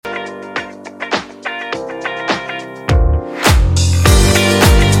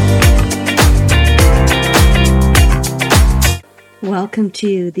Welcome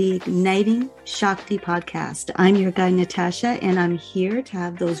to the Igniting Shakti podcast. I'm your guide, Natasha, and I'm here to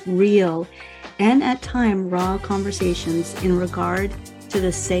have those real and at time raw conversations in regard to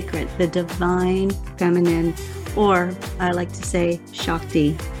the sacred, the divine feminine, or I like to say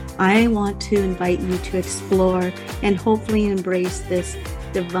Shakti. I want to invite you to explore and hopefully embrace this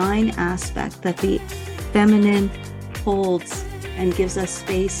divine aspect that the feminine holds and gives us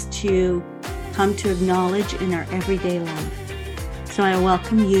space to come to acknowledge in our everyday life. So I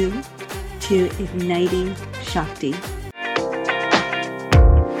welcome you to Igniting Shakti.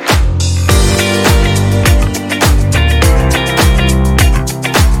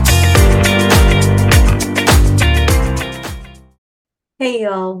 Hey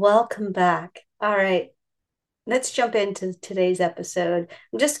y'all, welcome back. All right, let's jump into today's episode.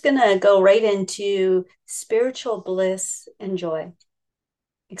 I'm just gonna go right into spiritual bliss and joy,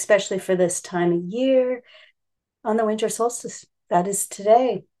 especially for this time of year on the winter solstice. That is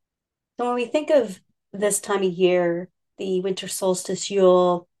today. So when we think of this time of year, the winter solstice,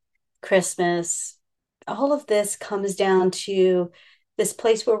 Yule, Christmas, all of this comes down to this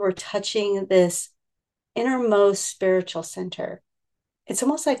place where we're touching this innermost spiritual center. It's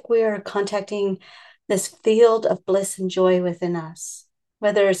almost like we're contacting this field of bliss and joy within us,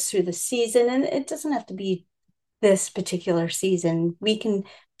 whether it's through the season, and it doesn't have to be this particular season. We can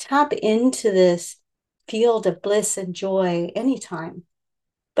tap into this field of bliss and joy anytime.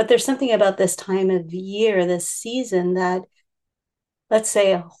 But there's something about this time of year, this season, that, let's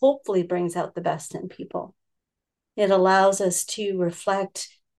say, hopefully brings out the best in people. It allows us to reflect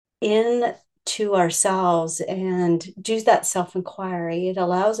into ourselves and do that self-inquiry. It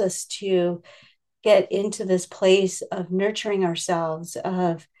allows us to get into this place of nurturing ourselves,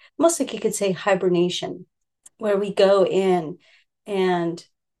 of almost like you could say hibernation, where we go in and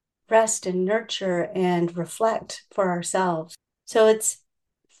rest and nurture and reflect for ourselves. So it's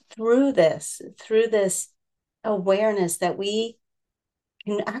through this awareness that we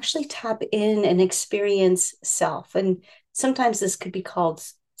can actually tap in and experience self. And sometimes this could be called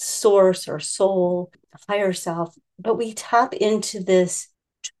source or soul, higher self, but we tap into this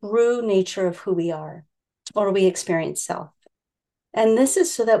true nature of who we are, or we experience self. And this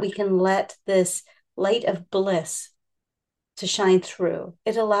is so that we can let this light of bliss to shine through.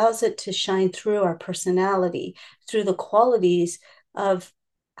 It allows it to shine through our personality, through the qualities of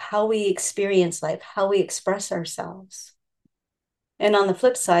how we experience life, how we express ourselves. And on the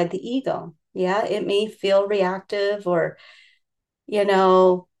flip side, the ego, it may feel reactive or,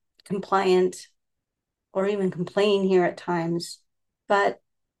 compliant or even complain here at times. But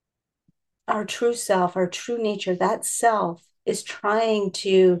our true self, our true nature, that self is trying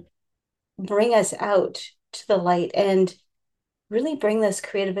to bring us out to the light and really bring this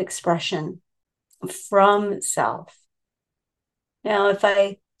creative expression from self. Now, if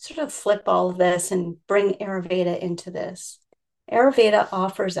I sort of flip all of this and bring Ayurveda into this, Ayurveda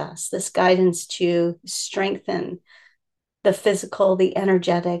offers us this guidance to strengthen the physical, the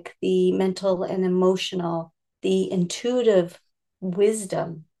energetic, the mental and emotional, the intuitive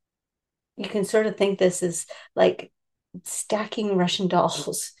wisdom. You can sort of think this is like stacking Russian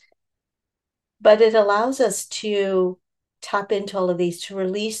dolls, but it allows us to tap into all of these, to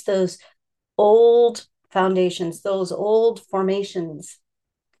release those old foundations, those old formations,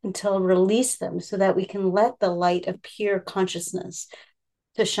 until release them so that we can let the light of pure consciousness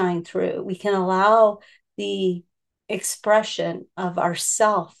to shine through. We can allow the expression of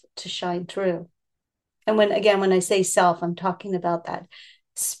ourself to shine through. And when I say self, I'm talking about that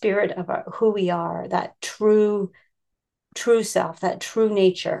spirit of who we are, that true self, that true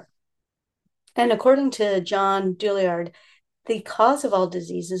nature. And according to John Douillard, the cause of all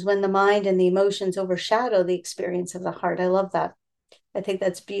disease is when the mind and the emotions overshadow the experience of the heart. I love that. I think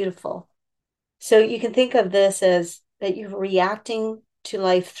that's beautiful. So you can think of this as that you're reacting to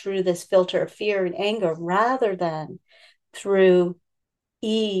life through this filter of fear and anger rather than through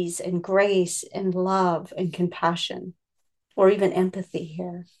ease and grace and love and compassion, or even empathy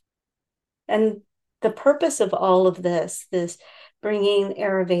here. And the purpose of all of this bringing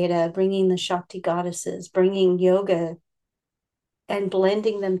Ayurveda, bringing the Shakti goddesses, bringing yoga, and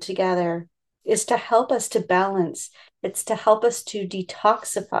blending them together is to help us to balance. It's to help us to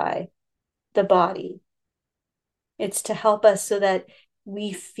detoxify the body. It's to help us so that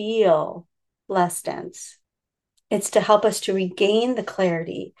we feel less dense. It's to help us to regain the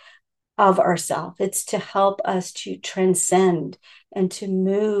clarity of ourself. It's to help us to transcend and to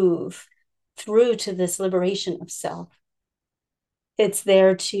move through to this liberation of self. It's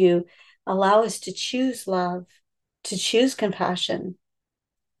there to allow us to choose love, to choose compassion,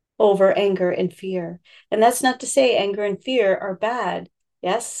 over anger and fear. And that's not to say anger and fear are bad.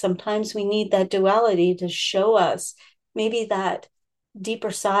 Yes, sometimes we need that duality to show us maybe that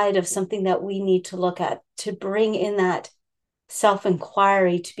deeper side of something that we need to look at, to bring in that self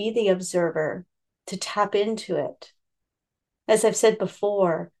inquiry, to be the observer, to tap into it. As I've said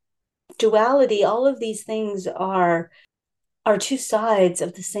before, duality, all of these things are two sides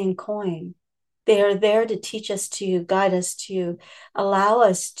of the same coin. They are there to teach us, to guide us, to allow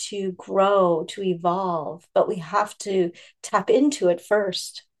us to grow, to evolve, but we have to tap into it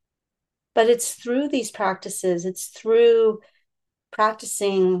first. But it's through these practices, it's through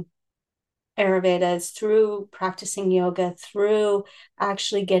practicing Ayurveda, it's through practicing yoga, through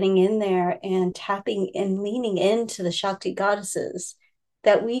actually getting in there and tapping and leaning into the Shakti goddesses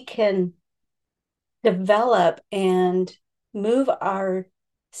that we can develop and move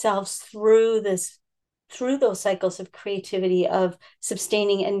ourselves through those cycles of creativity, of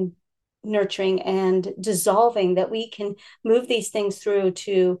sustaining and nurturing and dissolving, that we can move these things through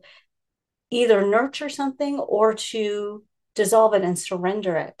to either nurture something or to dissolve it and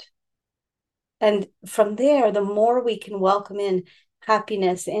surrender it. And from there, the more we can welcome in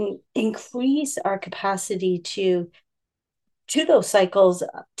happiness and increase our capacity to those cycles,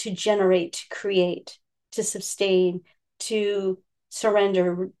 to generate, to create, to sustain, to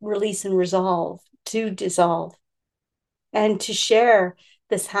surrender, release, and resolve, to dissolve, and to share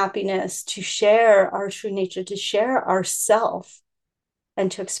this happiness, to share our true nature, to share ourself,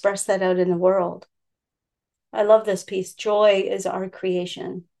 and to express that out in the world. I love this piece. Joy is our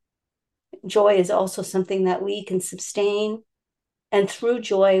creation. Joy is also something that we can sustain. And through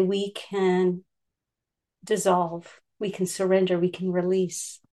joy, we can dissolve, we can surrender, we can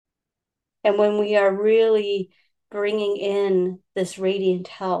release. And when we are really bringing in this radiant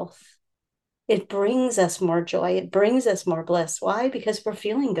health, it brings us more joy. It brings us more bliss. Why? Because we're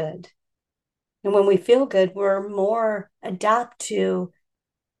feeling good. And when we feel good, we're more adapt to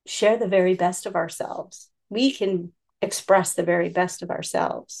share the very best of ourselves. We can express the very best of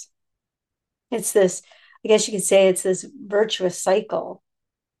ourselves. It's this, I guess you could say it's this virtuous cycle.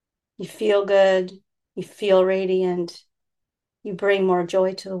 You feel good, you feel radiant, you bring more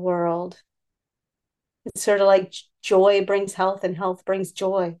joy to the world. It's sort of like joy brings health and health brings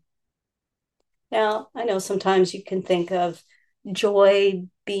joy. Now, I know sometimes you can think of joy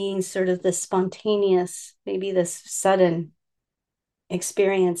being sort of this spontaneous, maybe this sudden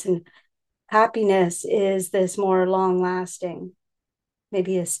experience, and happiness is this more long lasting,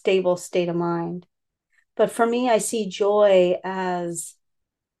 maybe a stable state of mind. But for me, I see joy as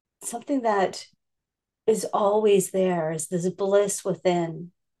something that is always there, is this bliss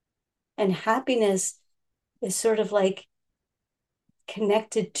within. And happiness is sort of like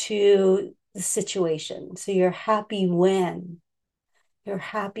connected to the situation. So you're happy when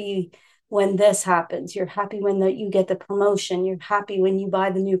this happens. You're happy when you get the promotion. You're happy when you buy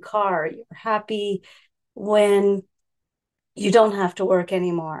the new car. You're happy when you don't have to work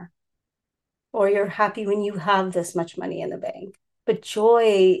anymore. Or you're happy when you have this much money in the bank. But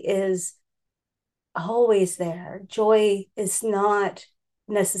joy is always there. Joy is not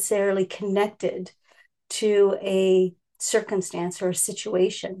necessarily connected to a circumstance or a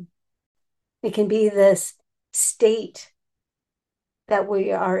situation. It can be this state that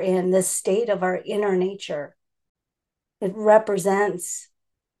we are in, this state of our inner nature. It represents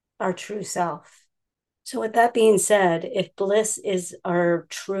our true self. So, with that being said, if bliss is our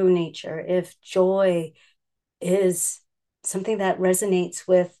true nature, if joy is something that resonates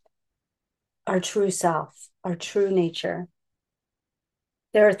with our true self, our true nature,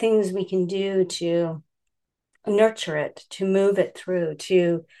 there are things we can do to nurture it, to move it through,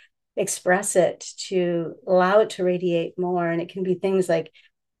 to express it, to allow it to radiate more. And it can be things like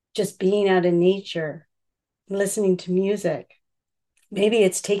just being out in nature, listening to music. Maybe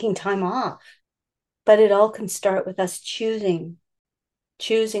it's taking time off, but it all can start with us choosing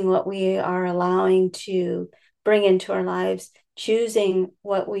what we are allowing to bring into our lives, choosing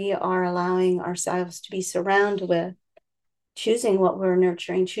what we are allowing ourselves to be surrounded with, choosing what we're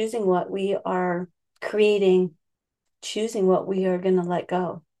nurturing, choosing what we are creating, choosing what we are going to let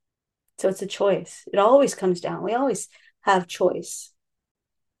go. So it's a choice. It always comes down. We always have choice.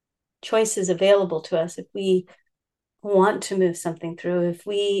 Choice is available to us if we want to move something through, if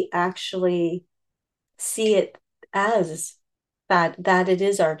we actually see it as that it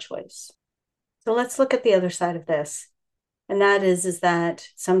is our choice. So let's look at the other side of this. And that is that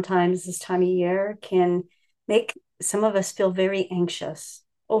sometimes this time of year can make some of us feel very anxious,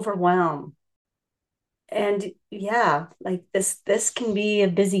 overwhelmed. And yeah, like this can be a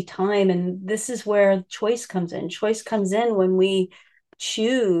busy time. And this is where choice comes in. Choice comes in when we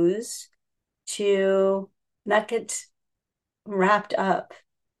choose to not get wrapped up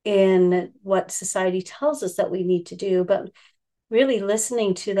in what society tells us that we need to do, but really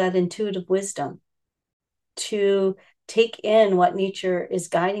listening to that intuitive wisdom to take in what nature is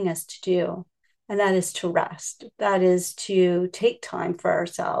guiding us to do. And that is to rest. That is to take time for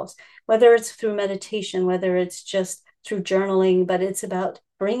ourselves, whether it's through meditation, whether it's just through journaling, but it's about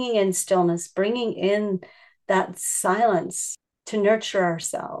bringing in stillness, bringing in that silence to nurture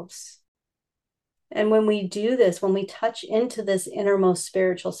ourselves. And when we do this, when we touch into this innermost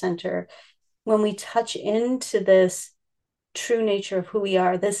spiritual center, when we touch into this true nature of who we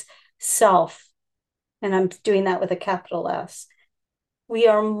are, this self, and I'm doing that with a capital S, we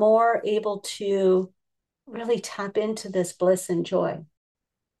are more able to really tap into this bliss and joy.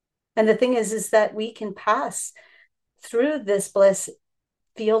 And the thing is that we can pass through this bliss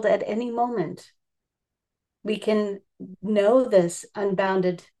field at any moment. We can know this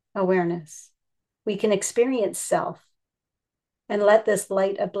unbounded awareness. We can experience self and let this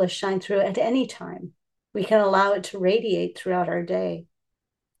light of bliss shine through at any time. We can allow it to radiate throughout our day.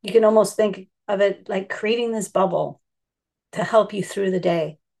 You can almost think of it like creating this bubble to help you through the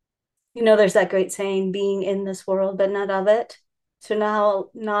day. You know, there's that great saying, being in this world, but not of it. So now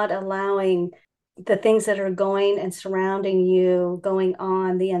not allowing the things that are going and surrounding you, going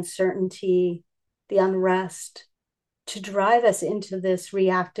on, the uncertainty, the unrest, to drive us into this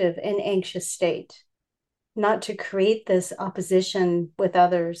reactive and anxious state, not to create this opposition with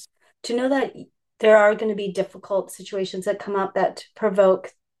others, to know that there are going to be difficult situations that come up that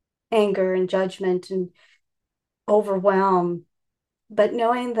provoke anger and judgment and overwhelm. But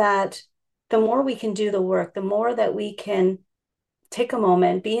knowing that the more we can do the work, the more that we can take a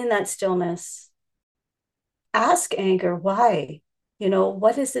moment, be in that stillness, ask anger, why? You know,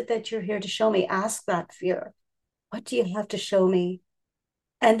 what is it that you're here to show me? Ask that fear. What do you have to show me?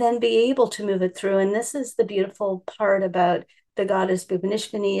 And then be able to move it through. And this is the beautiful part about the goddess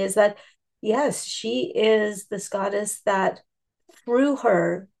Bhuvaneshwari, is that, yes, she is this goddess that through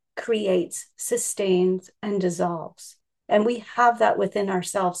her creates, sustains, and dissolves. And we have that within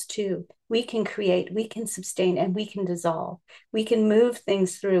ourselves too. We can create, we can sustain, and we can dissolve. We can move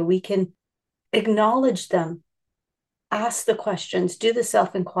things through. We can acknowledge them, ask the questions, do the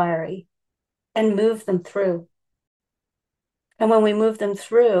self-inquiry, and move them through. And when we move them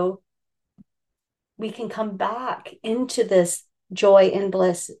through, we can come back into this joy and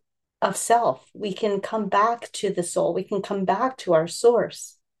bliss of self. We can come back to the soul. We can come back to our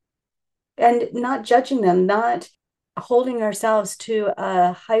source. And not judging them, not holding ourselves to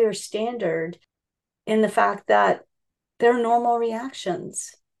a higher standard in the fact that they're normal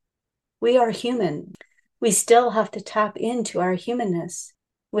reactions. We are human. We still have to tap into our humanness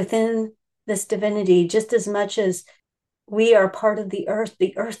within this divinity, just as much as we are part of the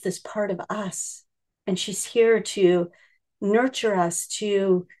earth is part of us. And she's here to nurture us,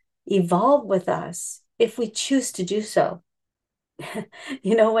 to evolve with us if we choose to do so.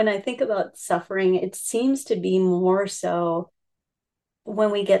 You know, when I think about suffering, it seems to be more so when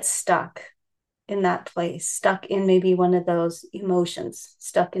we get stuck in that place, stuck in maybe one of those emotions,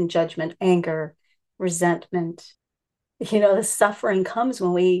 stuck in judgment, anger, resentment. You know, the suffering comes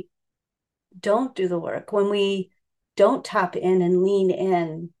when we don't do the work, when we don't tap in and lean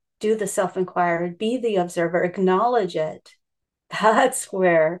in, do the self-inquiry, be the observer, acknowledge it. That's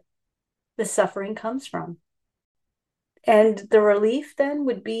where the suffering comes from. And the relief then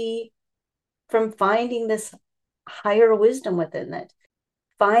would be from finding this higher wisdom within it,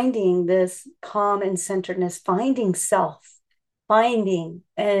 finding this calm and centeredness, finding self, finding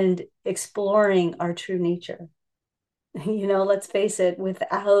and exploring our true nature. You know, let's face it,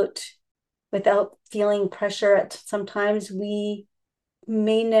 without feeling pressure, sometimes we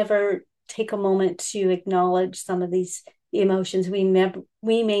may never take a moment to acknowledge some of these emotions.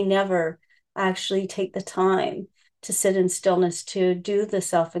 We may never actually take the time to sit in stillness, to do the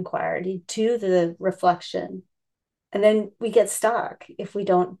self-inquiry, do the reflection. And then we get stuck if we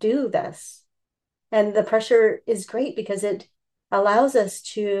don't do this. And the pressure is great because it allows us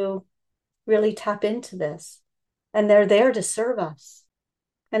to really tap into this. And they're there to serve us.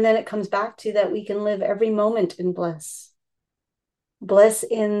 And then it comes back to that we can live every moment in bliss. Bliss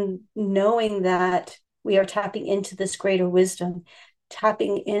in knowing that we are tapping into this greater wisdom,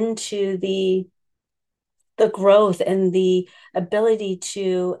 tapping into the growth and the ability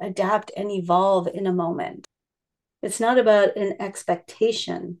to adapt and evolve in a moment. It's not about an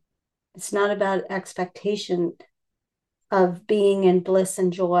expectation. It's not about expectation of being in bliss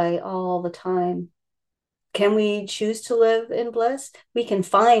and joy all the time. Can we choose to live in bliss? We can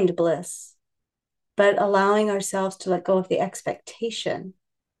find bliss. but allowing ourselves to let go of the expectation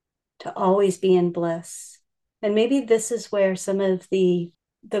to always be in bliss. And maybe this is where some of the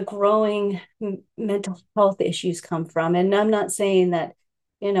growing mental health issues come from. And I'm not saying that,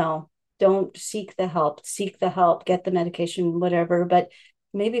 you know, don't seek the help, get the medication, whatever. But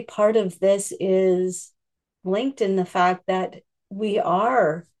maybe part of this is linked in the fact that we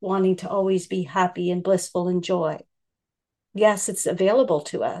are wanting to always be happy and blissful and joy. Yes, it's available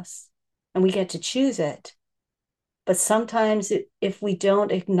to us and we get to choose it. But sometimes if we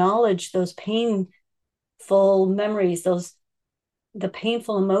don't acknowledge those painful memories, the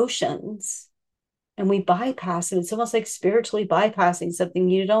painful emotions, and we bypass it, it's almost like spiritually bypassing something.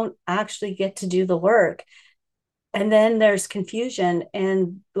 You don't actually get to do the work. And then there's confusion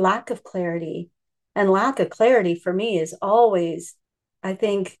and lack of clarity. And lack of clarity for me is always, I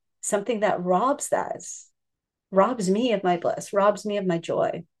think, something that robs me of my bliss, robs me of my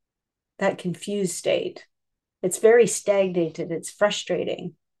joy, that confused state. It's very stagnated, it's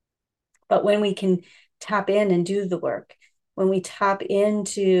frustrating. But when we can tap in and do the work, when we tap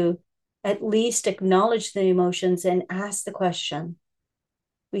into at least acknowledge the emotions and ask the question,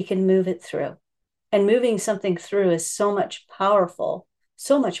 we can move it through. And moving something through is so much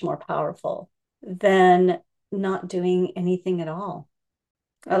more powerful than not doing anything at all.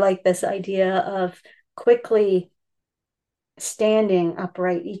 I like this idea of quickly standing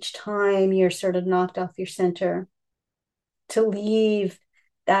upright each time you're sort of knocked off your center, to leave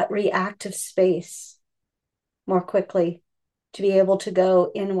that reactive space more quickly, to be able to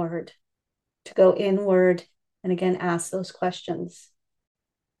go inward, and again, ask those questions.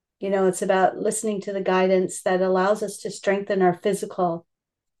 It's about listening to the guidance that allows us to strengthen our physical,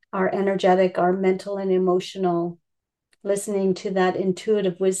 our energetic, our mental and emotional, listening to that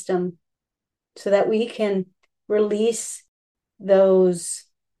intuitive wisdom so that we can release those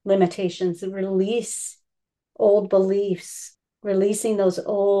limitations, release old beliefs, releasing those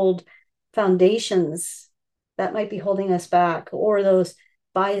old foundations that might be holding us back, or those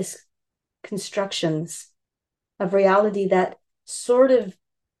bias constructions of reality that sort of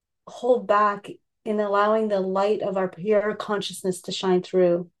hold back in allowing the light of our pure consciousness to shine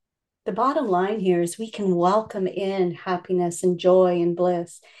through. The bottom line here is we can welcome in happiness and joy and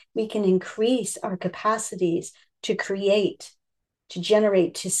bliss. We can increase our capacities to create, to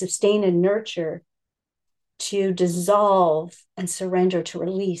generate, to sustain and nurture, to dissolve and surrender, to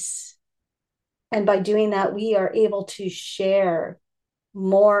release. And by doing that, we are able to share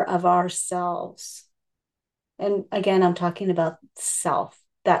more of ourselves. And again, I'm talking about self,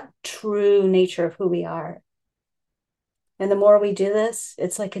 that true nature of who we are. And the more we do this,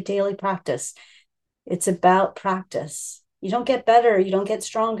 it's like a daily practice. It's about practice. You don't get better, you don't get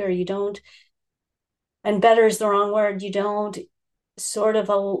stronger, and better is the wrong word, you don't sort of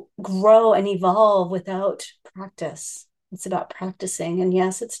grow and evolve without practice. It's about practicing. And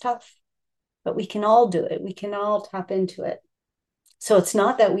yes, it's tough, but we can all do it. We can all tap into it. So it's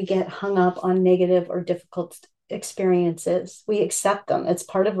not that we get hung up on negative or difficult experiences. We accept them. It's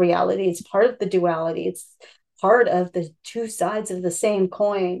part of reality. It's part of the duality. It's part of the two sides of the same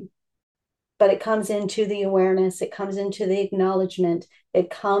coin. But it comes into the awareness. It comes into the acknowledgement.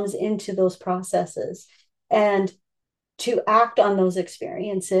 It comes into those processes. And to act on those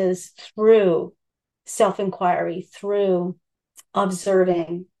experiences through self-inquiry, through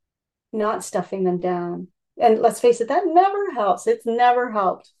observing, not stuffing them down. And let's face it, that never helps. It's never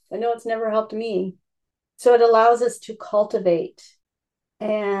helped. I know it's never helped me. So it allows us to cultivate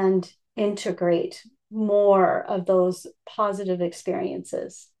and integrate more of those positive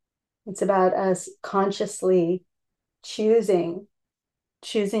experiences. It's about us consciously choosing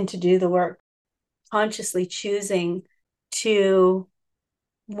to do the work, consciously choosing to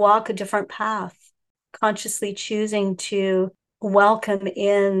walk a different path, consciously choosing to welcome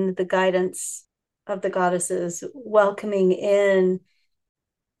in the guidance of the goddesses, welcoming in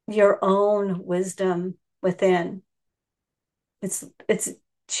your own wisdom within. It's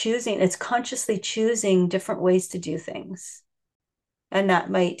consciously choosing different ways to do things. And that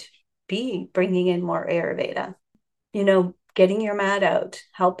might be bringing in more Ayurveda, getting your mat out,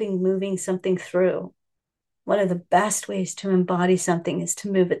 helping moving something through. One of the best ways to embody something is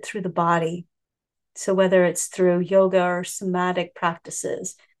to move it through the body. So whether it's through yoga or somatic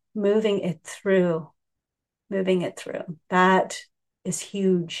practices, moving it through, that is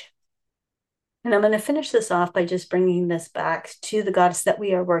huge. And I'm going to finish this off by just bringing this back to the goddess that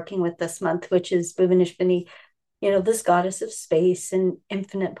we are working with this month, which is Bhuvaneshwari, this goddess of space and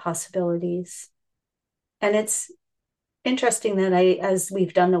infinite possibilities. And it's interesting that as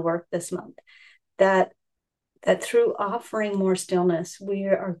we've done the work this month, that that through offering more stillness, we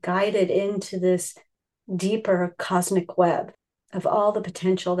are guided into this deeper cosmic web of all the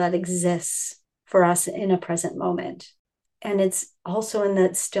potential that exists for us in a present moment. And it's also in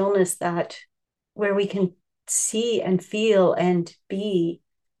that stillness that where we can see and feel and be.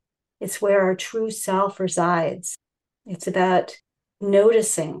 It's where our true self resides. It's about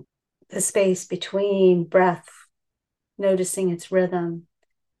noticing the space between breath, noticing its rhythm,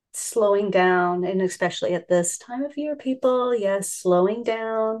 slowing down, and especially at this time of year, people, yes, slowing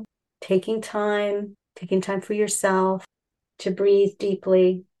down, taking time for yourself to breathe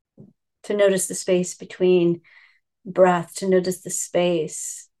deeply, to notice the space between breath, to notice the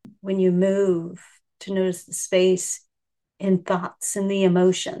space when you move, to notice the space in thoughts and the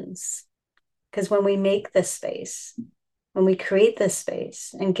emotions. Because when we make this space, when we create this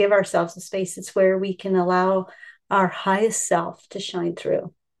space and give ourselves a space, it's where we can allow our highest self to shine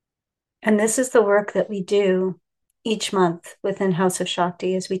through. And this is the work that we do each month within House of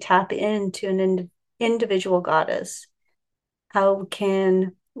Shakti as we tap into an individual goddess. How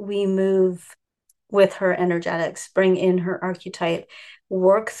can we move with her energetics, bring in her archetype,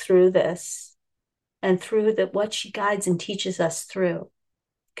 work through this and through what she guides and teaches us through?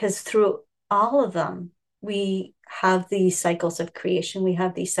 Because through all of them, we have these cycles of creation, we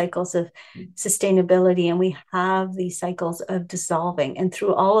have these cycles of sustainability, and we have these cycles of dissolving. And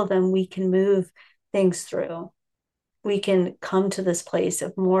through all of them, we can move things through. We can come to this place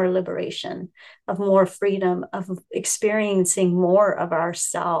of more liberation, of more freedom, of experiencing more of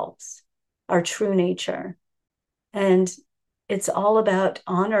ourselves, our true nature. And it's all about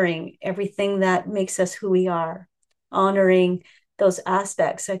honoring everything that makes us who we are, honoring those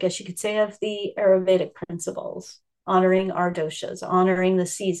aspects, I guess you could say, of the Ayurvedic principles, honoring our doshas, honoring the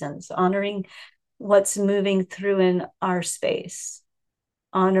seasons, honoring what's moving through in our space,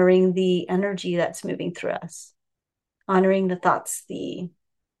 honoring the energy that's moving through us, honoring the thoughts, the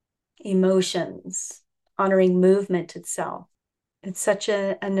emotions, honoring movement itself. It's such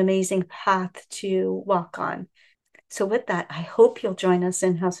an amazing path to walk on. So with that, I hope you'll join us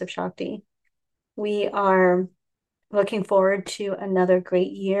in House of Shakti. We are looking forward to another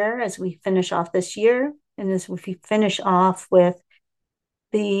great year as we finish off this year, and as we finish off with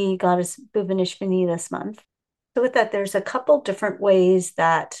the goddess Bhuvaneshwari this month. So with that, there's a couple different ways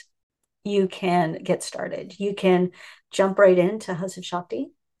that you can get started. You can jump right into House of Shakti.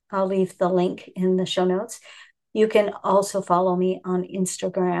 I'll leave the link in the show notes. You can also follow me on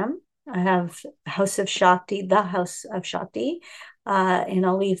Instagram. I have House of Shakti, the House of Shakti. And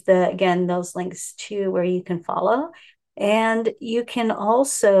I'll leave those links to where you can follow. And you can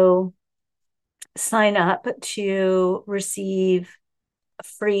also sign up to receive a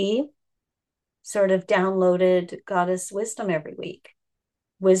free sort of downloaded goddess wisdom every week.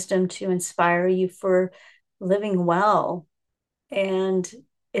 Wisdom to inspire you for living well. And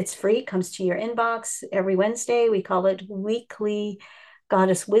it's free, it comes to your inbox every Wednesday. We call it Weekly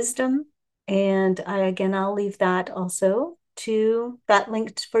Goddess Wisdom. And I'll leave that also to that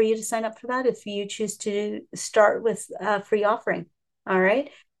link for you to sign up for that if you choose to start with a free offering. All right.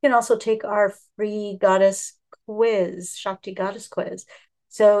 You can also take our free goddess quiz, Shakti Goddess Quiz.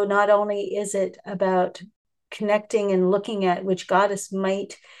 So not only is it about connecting and looking at which goddess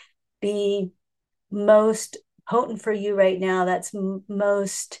might be most potent for you right now, that's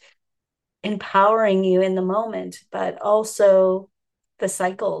most empowering you in the moment, but also the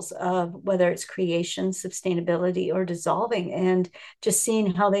cycles of whether it's creation, sustainability, or dissolving, and just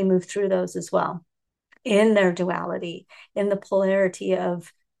seeing how they move through those as well in their duality, in the polarity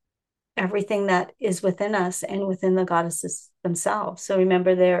of everything that is within us and within the goddesses themselves. So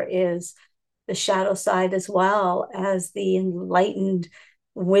remember, there is the shadow side as well as the enlightened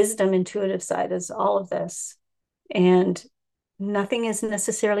wisdom, intuitive side, as all of this. And nothing is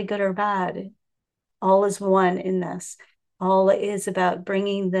necessarily good or bad. All is one in this. All is about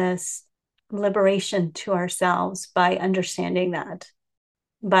bringing this liberation to ourselves by understanding that,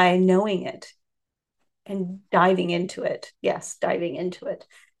 by knowing it and diving into it. Yes, diving into it.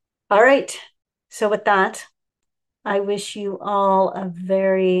 All right. So with that, I wish you all a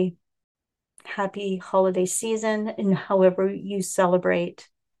very happy holiday season in however you celebrate,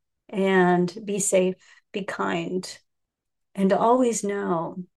 and be safe, be kind, and always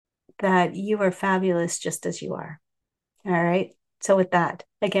know that you are fabulous just as you are. All right. So with that,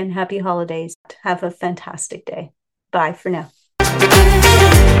 again, happy holidays. Have a fantastic day. Bye for now.